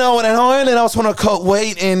 So I was in Ireland, I was trying to cut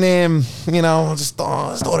weight, and I just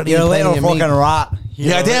started eating. You're a little fucking rat.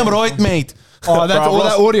 Yeah, damn right, mate. Oh, that's all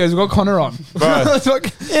that audio. We've got Connor on.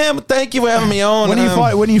 Yeah, but thank you for having me on. When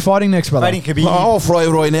are you fighting next, brother? Fighting Khabib. I'll fight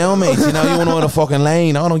right now, mate. You want to know the fucking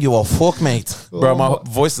lane. I don't give a fuck, mate. Bro, my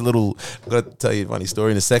voice is a little... I've got to tell you a funny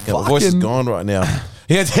story in a second. My voice is gone right now.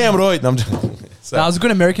 Yeah, damn right. That was a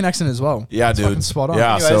good American accent as well. Yeah, dude. Spot on.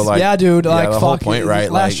 Yeah, anyways, so yeah, dude. the whole fuck. point,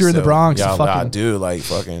 right? Last year in the Bronx. Yeah, dude.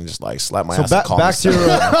 Fucking just slap my ass.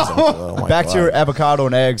 So back to your avocado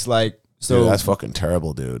and eggs, So dude, that's fucking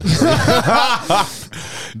terrible, dude. Back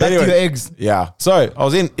to your eggs. Yeah. So I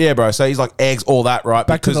was in, bro. So he's like eggs, all that, right?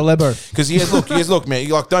 Back to the liver. Because he goes, look, man,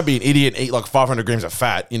 you don't be an idiot and eat 500 grams of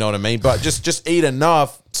fat. You know what I mean? But just eat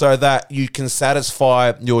enough so that you can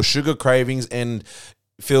satisfy your sugar cravings and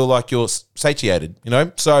feel like you're satiated.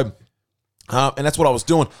 So, and that's what I was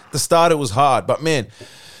doing. The start, it was hard, but man.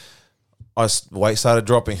 Weight started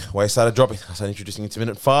dropping. I started introducing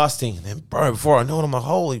intermittent fasting. And then, bro, before I know it, I'm like,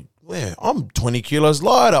 holy, man, I'm 20 kilos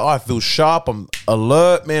lighter. I feel sharp. I'm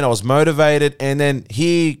alert, man. I was motivated. And then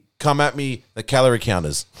here come at me the calorie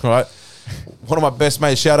counters, right? One of my best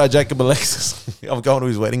mates, shout out Jacob Alexis. I'm going to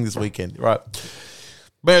his wedding this weekend, right?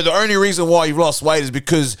 Man, the only reason why you've lost weight is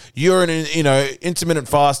because you're in, intermittent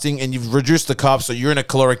fasting and you've reduced the carbs, so you're in a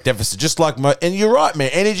caloric deficit. Just like, and you're right,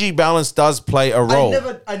 man. Energy balance does play a role.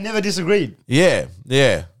 I never disagreed. Yeah.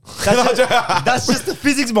 That's just the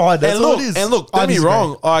physics behind it. That's all it is. And look, don't be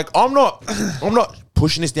wrong. I'm not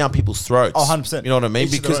pushing this down people's throats. Oh, 100%. You know what I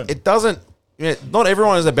mean? Because it doesn't. Not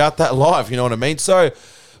everyone is about that life. You know what I mean? So,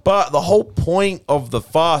 But the whole point of the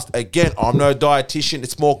fast, again, I'm no dietitian.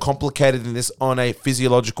 It's more complicated than this on a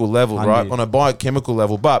physiological level, right? On a biochemical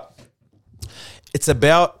level. But it's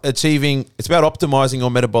about optimizing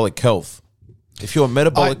your metabolic health. If you're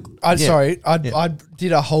metabolic... I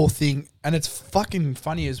did a whole thing, and it's fucking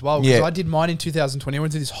funny as well, because I did mine in 2020. I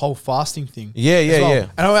went through this whole fasting thing. Yeah.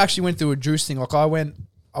 And I actually went through a juice thing. Like, I went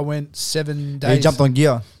 7 days. You jumped on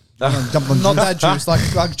gear. Not that juice,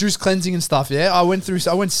 like juice cleansing and stuff. Yeah, I went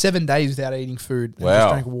 7 days without eating food. And just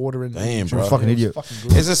drank water and damn, bro, fucking idiot.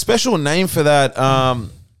 There's a special name for that.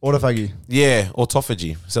 Autophagy. Yeah,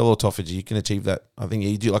 autophagy, cell autophagy. You can achieve that. I think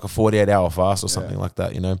you do like a 48-hour fast or something like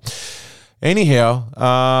that.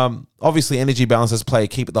 Anyhow, obviously energy balances play a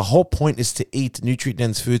key, but the whole point is to eat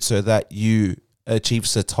nutrient-dense food so that you achieve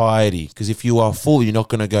satiety. Because if you are full, you're not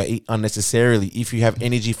going to go eat unnecessarily. If you have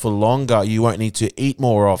energy for longer, you won't need to eat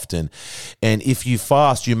more often. And if you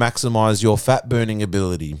fast, you maximize your fat burning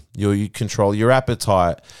ability. You control your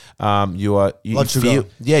appetite. You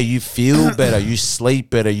feel better. You sleep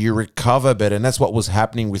better. You recover better. And that's what was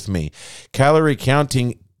happening with me. Calorie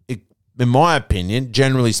counting, in my opinion,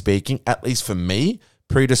 generally speaking, at least for me,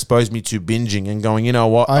 predisposed me to binging and going, you know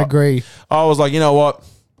what? I agree. I was like, you know what?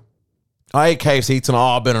 I ate KFC tonight.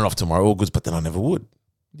 I'll burn it off tomorrow. All good, but then I never would.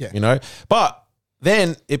 Yeah. But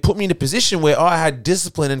then it put me in a position where I had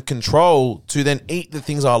discipline and control to then eat the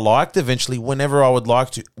things I liked eventually whenever I would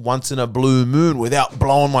like to, once in a blue moon, without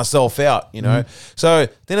blowing myself out, So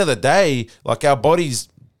at the end of the day, like, our body's,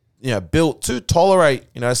 built to tolerate,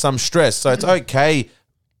 some stress. So it's okay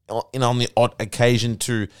on the odd occasion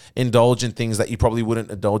to indulge in things that you probably wouldn't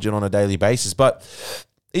indulge in on a daily basis. But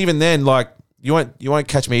even then, like, you won't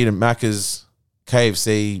catch me eating Macca's,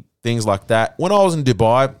 KFC, things like that. When I was in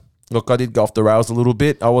Dubai, look, I did go off the rails a little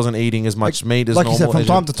bit. I wasn't eating as much meat as normal. Like you said, from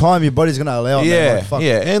time to time, your body's going to allow it.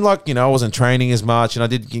 And I wasn't training as much, and I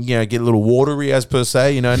did, get a little watery as per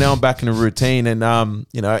se. Now I'm back in a routine, and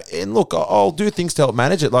and look, I'll do things to help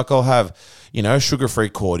manage it. Like, I'll have, sugar-free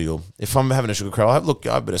cordial. If I'm having a sugar cordial, I'll have,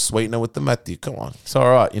 I better sweetener with the Matthew. Come on, it's all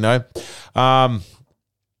right,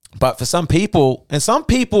 But for some people, and some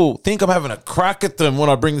people think I'm having a crack at them when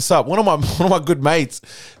I bring this up. One of my good mates,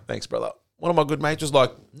 thanks, brother. One of my good mates was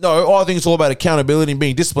like, no, I think it's all about accountability and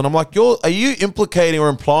being disciplined. I'm like, are you implicating or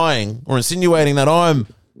implying or insinuating that I'm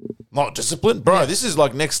not disciplined? Bro, this is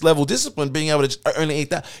like next level discipline, being able to just only eat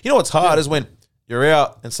that. You know what's hard is when you're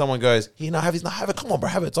out and someone goes, have it. Come on, bro,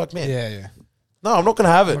 have it. It's like, man. Yeah. No, I'm not going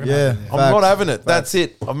to have it. I'm not having it. Facts. That's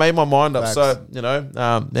it. I've made my mind up. Facts. So,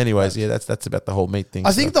 anyways, that's about the whole meat thing.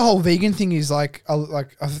 I think the whole vegan thing is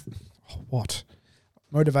what?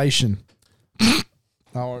 Motivation.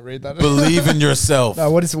 No, I won't read that. Believe in yourself. No,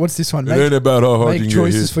 what's this one? It ain't about how hard you make get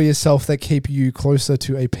choices hit. for yourself that keep you closer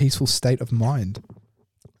to a peaceful state of mind.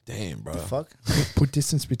 Damn, bro. Fuck. Put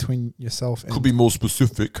distance between yourself and Could be more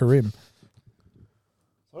specific. Karim.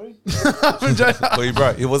 Sorry? Wait,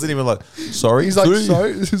 bro, it wasn't even like, sorry. He's like,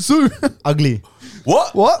 sorry. Ugly.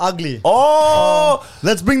 What? Ugly. Oh,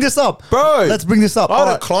 Let's bring this up. bro. Let's bring this up. I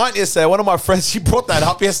had a client yesterday. One of my friends, she brought that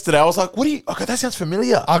up yesterday. I was like, what do you, okay, that sounds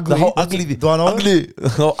familiar. Ugly. The whole ugly thing. Do I know it?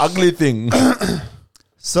 Ugly thing.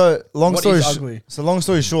 So long What story is ugly? So long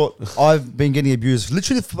story short, I've been getting abused.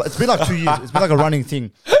 Literally, it's been like 2 years. It's been like a running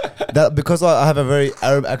thing. That because I have a very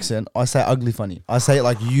Arab accent, I say ugly funny. I say it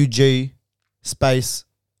like UG space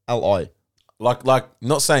LI. Like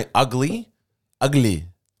not saying ugly, ugly.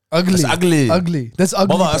 Ugly. That's ugly. Ugly. That's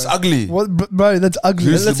ugly. Brother, that's ugly. What, bro, that's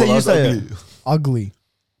ugly. Let's say you say it. Ugly.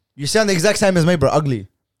 You sound the exact same as me, bro. Ugly.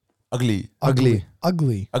 Ugly. Ugly.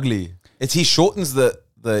 Ugly. Ugly. He shortens the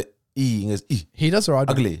E and goes E. He does or I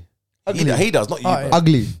do? Ugly. Ugly. He does, not you. Oh, Bro. yeah.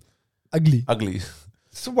 Ugly. Ugly. Ugly.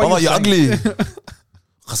 So what Oh, you're saying? ugly.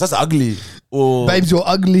 Cause that's ugly. Oh. Babes, you're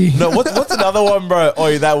ugly. No, what's another one, bro?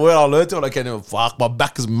 Oh, that word I learned it when I can't even fuck. My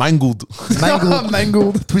back is mangled.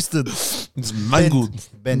 Mangled. Twisted. It's mangled.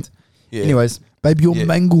 Bent. Yeah. Anyways, Babe, you're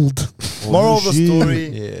mangled. moral of the story.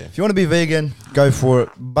 Yeah. If you want to be vegan, go for it.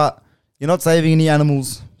 But you're not saving any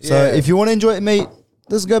animals. So Yeah. if you want to enjoy meat,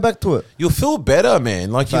 let's go back to it. You'll feel better,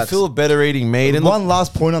 man. Like, Facts. you feel better eating meat. And One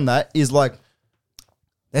last point on that is like,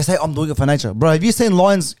 they say I'm doing it for nature. Bro, have you seen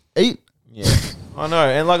lions eat? yeah, I know.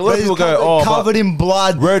 And like a lot of people go, oh, covered in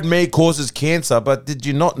blood. red meat causes cancer. But did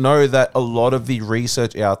you not know that a lot of the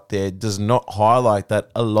research out there does not highlight that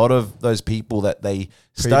a lot of those people that they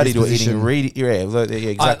studied were eating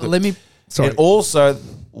exactly. Let me. Sorry. And also,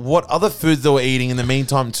 what other foods they were eating in the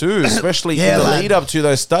meantime too, especially in the lead up to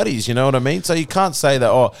those studies. You know what I mean? So you can't say that.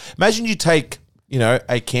 Oh, imagine you take,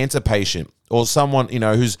 a cancer patient or someone,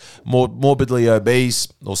 who's more morbidly obese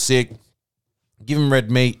or sick, give them red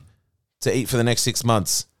meat to eat for the next 6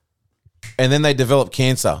 months. and then they develop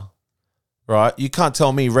cancer, right? You can't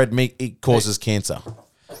tell me red meat causes cancer.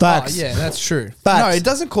 Facts. Oh, yeah, that's true. Facts. No, it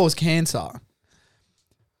doesn't cause cancer.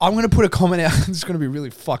 I'm going to put a comment out. It's going to be really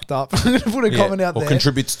fucked up. I'm going to put a comment out or there.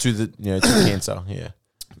 contributes to the to cancer. Yeah.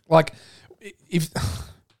 Like, if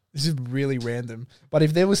this is really random, but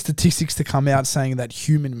if there were statistics to come out saying that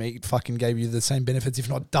human meat fucking gave you the same benefits, if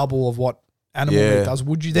not double of what animal meat does,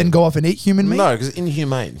 would you then go off and eat human meat? No, because it's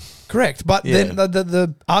inhumane. Correct. But then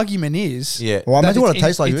the argument is... Yeah. Well, imagine what it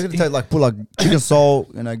tastes like. You're going to take put chicken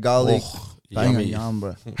salt, garlic. Banger, yum,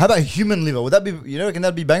 bro. How about human liver? Would that be, can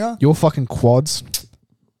that be banger? Your fucking quads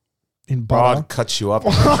in butter. I'd cut you up.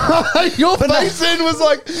 Your face then was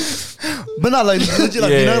like... But no,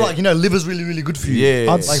 legit, liver's really, really good for you.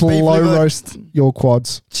 Yeah. I'd slow roast your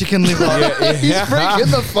quads. Chicken liver. He's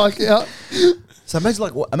freaking the fuck out. So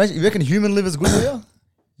imagine, you reckon human liver's good for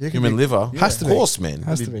you? Human liver? Yeah. Has to be. Of course, man.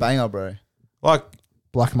 Has to be. Banger, bro. Like...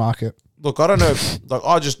 Black market. Look, I don't know.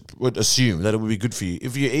 I just would assume that it would be good for you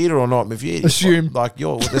if you eat it or not. If you eat assume it,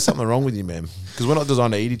 there's something wrong with you, man. Because we're not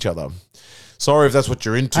designed to eat each other. Sorry if that's what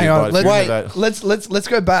you're into. Hang on, but let's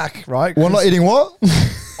go back, right? We're not eating what?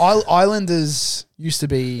 Islanders used to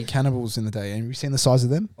be cannibals in the day, and have you seen the size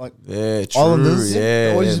of them? Yeah, true.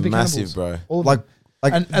 Islanders, Massive, bro.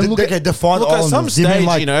 Define look, islands. at some stage,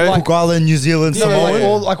 Cook Island, New Zealand,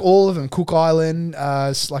 Samoa. All of them. Cook Island,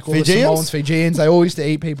 all Fijians? the Samoans, Fijians. They all used to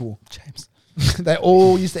eat people. James, they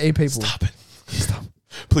all used to eat people. Stop it. Stop.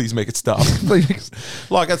 Please make it stop. Please.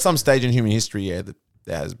 Like at some stage in human history,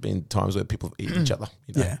 there has been times where people have eaten each other.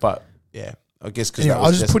 Yeah. But I guess because I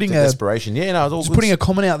was just putting desperation. I was putting a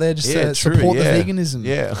comment out there just to support the veganism.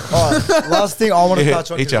 Yeah. All right, last thing I want to touch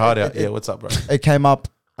on. Eat your heart out. What's up, bro? It came up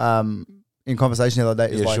in conversation the other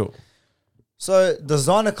day. Sure. So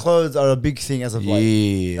designer clothes are a big thing as of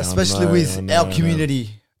late, especially with our community.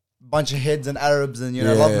 Bunch of heads and Arabs and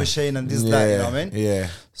Love Machine and this that. You know what I mean? Yeah.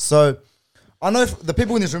 So I know the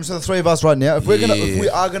people in this room. So the three of us right now, if we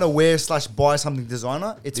are gonna wear / buy something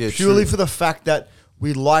designer, it's purely for the fact that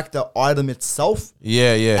we like the item itself.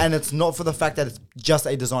 Yeah. And it's not for the fact that it's just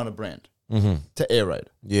a designer brand to air raid.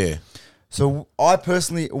 Yeah. So I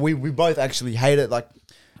personally, we both actually hate it. Like,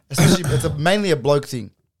 especially it's mainly a bloke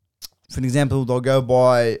thing. For an example, they'll go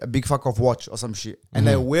buy a big fuck off watch or some shit, and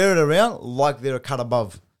they wear it around like they're a cut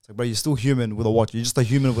above. It's like, bro, you're still human with a watch. You're just a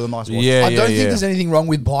human with a nice watch. I don't think there's anything wrong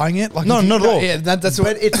with buying it. Like, no, not at all. Yeah, that's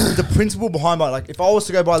but it's the principle behind it. Like, if I was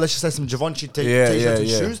to go buy, let's just say some Givenchy t-shirts and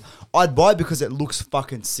shoes, I'd buy it because it looks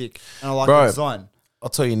fucking sick and I like the design. I'll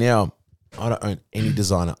tell you now, I don't own any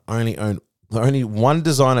designer. I only one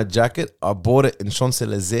designer jacket. I bought it in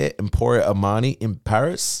Champs-Élysées, Emporio Armani in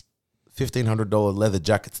Paris. $1,500 leather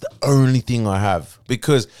jacket's the only thing I have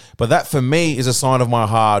but that for me is a sign of my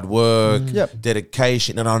hard work,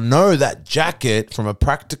 dedication, and I know that jacket from a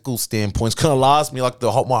practical standpoint is gonna last me like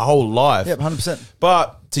my whole life. 100%.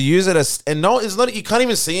 But to use it as it's not. You can't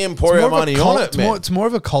even see Emporio Armani on it, man. It's more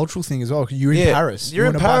of a cultural thing as well. You're in Paris. You're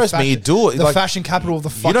in Paris, man. You do it. The fashion capital of the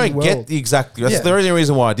fucking world. You don't get exactly. That's the only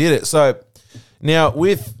reason why I did it. So now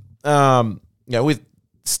with with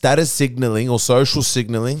status signaling or social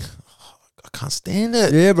signaling. I can't stand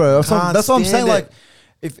it. Yeah, bro. That's what I'm saying. Like,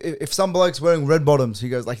 if some bloke's wearing red bottoms, he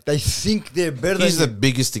goes like, they think they're better than you. He's the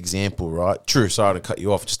biggest example, right? True. Sorry to cut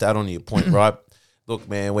you off. Just add on to your point, right? Look,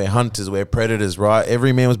 man, we're hunters, we're predators, right?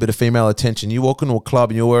 Every man was a bit of female attention. You walk into a club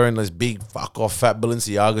and you're wearing this big fuck off fat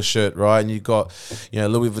Balenciaga shirt, right? And you got,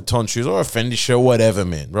 Louis Vuitton shoes or a Fendi shirt, whatever,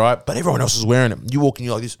 man, right? But everyone else is wearing them. You walk in,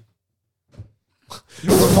 you're like this. You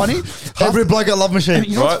know what's funny? Every bloke at Love Machine.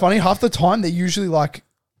 You know what's funny? Half the time they're usually like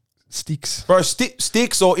sticks, bro.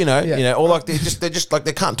 Sticks, or or like they're just like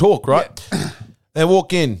they can't talk, right? Yeah. They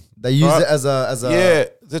walk in, they use it as a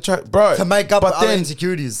bro, to make up other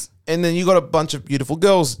insecurities. And then you got a bunch of beautiful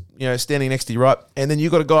girls, standing next to you, right? And then you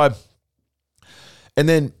got a guy, and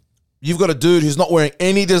then you've got a dude who's not wearing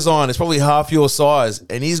any design. It's probably half your size,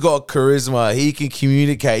 and he's got charisma. He can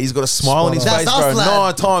communicate. He's got a smile on his face, bro.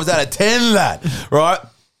 9 times out of 10, that right.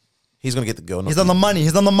 He's gonna get the girl. He's on the money.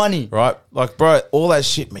 He's on the money, right? Like, bro, all that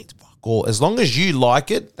shit means fuck all. As long as you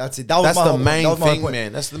like it, that's it. That's the main thing,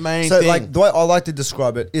 man. That's the main thing. So, like, the way I like to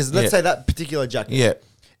describe it is, let's say that particular jacket. Yeah.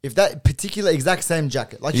 If that particular exact same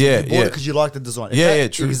jacket, like you bought it because you like the design. If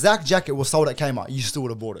that exact jacket was sold at Kmart, you still would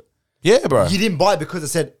have bought it. Yeah, bro. You didn't buy it because it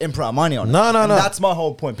said Emperor Armani on it. No. That's my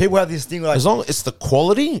whole point. People have this thing like, as long as it's the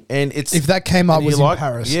quality and it's if that Kmart was in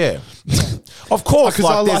Paris, of course.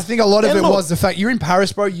 Because I think a lot of it was the fact you're in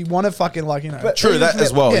Paris, bro. You want to fucking but true that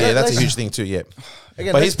as well. Yeah, that's a huge thing too. Yeah,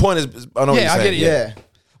 again, but his point is, I know what you're saying. I get it. Yeah,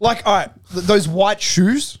 like all right, those white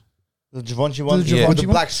shoes, the Givenchy ones, with the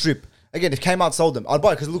black strip. Again, if Kmart sold them, I'd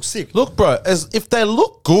buy it because it looks sick. Look, bro, as if they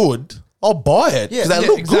look good, I'll buy it because they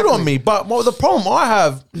look good on me. But the problem I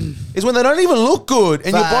have is when they don't even look good,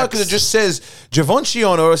 and you buy it because it just says Givenchy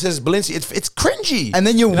on it or it says Balenciaga. It's cringy. And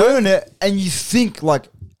then you're wearing it, and you think like,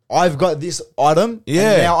 I've got this item, and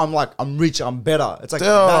now I'm like, I'm rich, I'm better. It's like,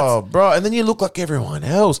 bro. And then you look like everyone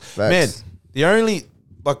else. Man, the only,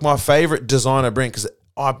 like my favorite designer brand, because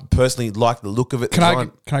I personally like the look of it.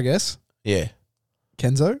 Can I guess? Yeah.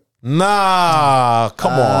 Kenzo? Nah,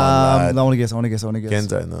 come on. I want to guess.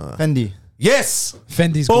 Kenzo, no. Fendi. Yes.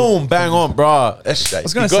 Fendi's Boom, good. bang on, bro. That's I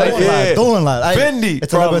was going to say, Dawn, lad. Fendi.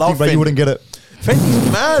 It's a logo thing, bro. You wouldn't get it.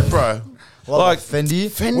 Fendi's mad, bro. Like Fendi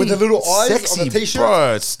with the little eyes sexy, on the t-shirt.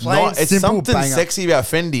 Bro, it's not. It's something banger. sexy about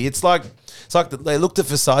Fendi. It's like they looked at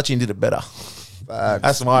Versace and did it better.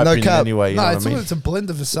 That's my opinion anyway. You know what I mean? It's a blend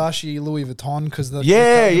of Versace, Louis Vuitton, because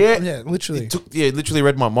literally. Literally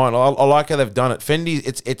read my mind. I like how they've done it. Fendi,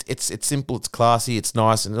 it's simple, it's classy, it's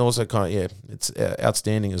nice, and also it's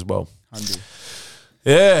outstanding as well. 100.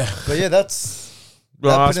 Yeah, but yeah, that's.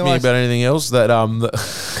 Don't ask me about anything else that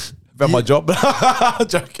about my job.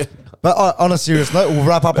 Joking. But on a serious note, we'll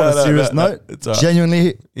wrap up on a serious note. Right.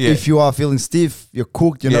 Genuinely, if you are feeling stiff, you're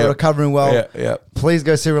cooked, you're not recovering well, please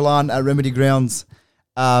go see Rulan at Remedy Grounds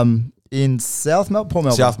in South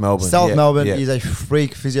Melbourne. South Melbourne. He's a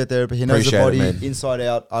freak physiotherapist. He knows the body inside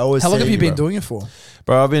out. How long have you been doing it for?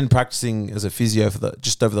 Bro, I've been practicing as a physio for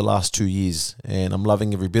just over the last 2 years, and I'm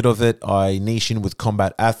loving every bit of it. I niche in with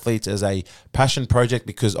combat athletes as a passion project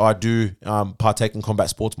because I do partake in combat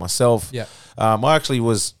sports myself. Yeah. I actually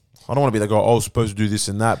was... I don't want to be the guy, I was supposed to do this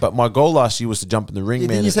and that. But my goal last year was to jump in the ring, man.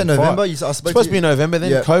 Didn't you say November? It's supposed to be in November.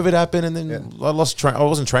 Then COVID happened, and then I lost I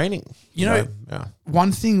wasn't training. You know,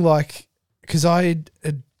 one thing, like, because I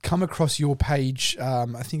had come across your page, I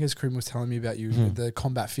think as Karim was telling me about you, the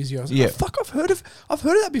combat physio. I was like, oh, fuck, I've heard of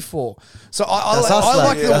that before. So I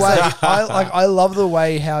like the way, I love the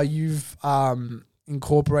way how you've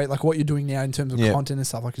incorporate like what you're doing now in terms of content and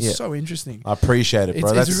stuff. Like it's so interesting. I appreciate it,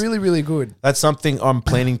 bro. It's really, really good. That's something I'm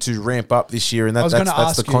planning to ramp up this year, and that's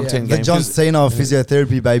the content game. The John Cena of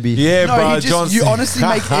physiotherapy, baby. Yeah, bro. You honestly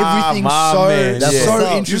make everything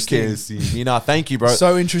so interesting. You see. Thank you, bro.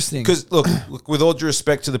 So interesting. Because look, with all due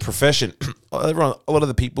respect to the profession, a lot of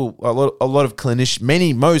the people, a lot of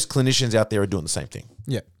clinicians, most clinicians out there are doing the same thing.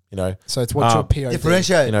 Yeah. You know, so it's what's your POD?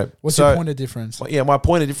 Differentiate. What's your point of difference? Yeah, my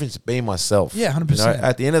point of difference is being myself. Yeah, 100%. You know,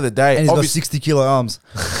 at the end of the day, and he's got 60-kilo arms.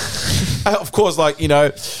 Of course, like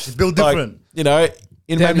build different. In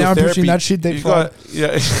manual therapy, that shit. If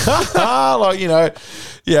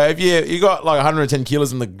you got like 110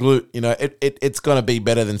 kilos in the glute, it's gonna be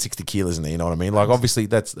better than 60 kilos in there. You know what I mean? Like, obviously,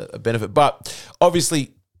 that's a benefit, but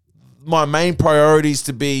obviously, my main priority is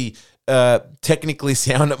to be technically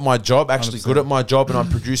sound at my job, actually 100%. Good at my job, and I'm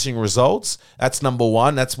producing results. That's number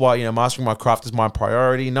one. That's why, mastering my craft is my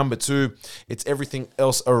priority. Number two, it's everything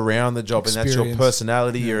else around the job, and that's your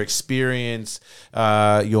personality, your experience,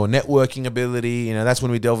 your networking ability. That's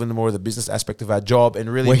when we delve into more of the business aspect of our job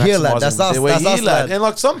and really we're here, lad. That's us. We're here, lad. And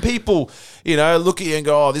like some people, look at you and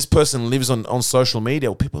go, oh, this person lives on social media.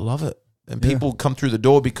 Well, people love it. And people come through the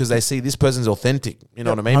door because they see this person's authentic. You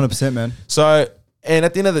know what I mean? 100%, man. So... And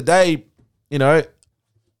at the end of the day,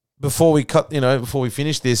 before we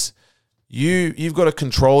finish this, you've got to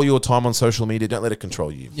control your time on social media. Don't let it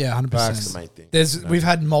control you. Yeah, 100%. That's the main thing. We've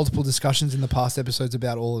had multiple discussions in the past episodes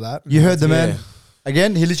about all of that. You heard the man.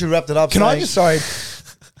 Again, he literally wrapped it up.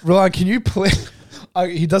 Rulan, can you please?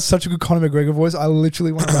 He does such a good Conor McGregor voice. I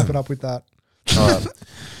literally want to wrap it up with that.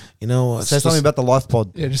 Say something about the life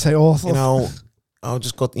pod. Yeah, just say, I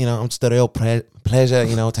just got, I'm just a real pleasure,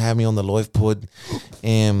 to have me on the live pod.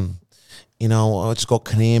 I just got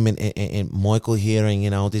Karim and Michael here, and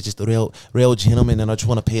they're just real gentlemen, and I just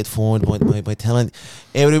want to pay it forward by telling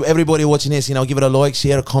everybody watching this, give it a like,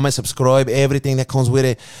 share, a comment, subscribe, everything that comes with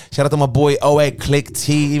it. Shout out to my boy 08 Click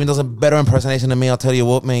T, even does a better impersonation than me, I'll tell you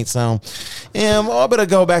what, mate. So I better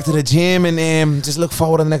go back to the gym and just look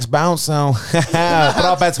forward to the next bounce. So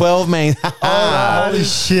drop at 12, mate. Holy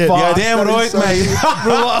shit. Yeah, damn right,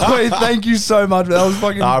 mate. Thank you so much. That was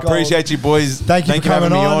fucking I appreciate you, boys. Thank you for having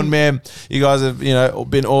coming me on, man. You guys have,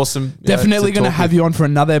 been awesome. Definitely going to have you on for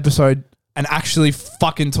another episode and actually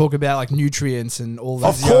fucking talk about like nutrients and all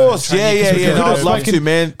that. Of course, yeah. No, I'd love to,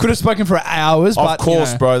 man. Could have spoken for hours, of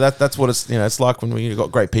course, bro. That's what it's. It's like when we got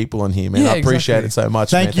great people on here, man. I appreciate it so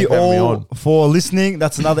much. Thank you all for listening.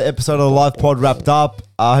 That's another episode of the Live Pod wrapped up.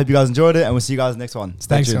 I hope you guys enjoyed it, and we'll see you guys next one.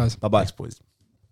 Thanks, guys. Bye, Thanks, boys.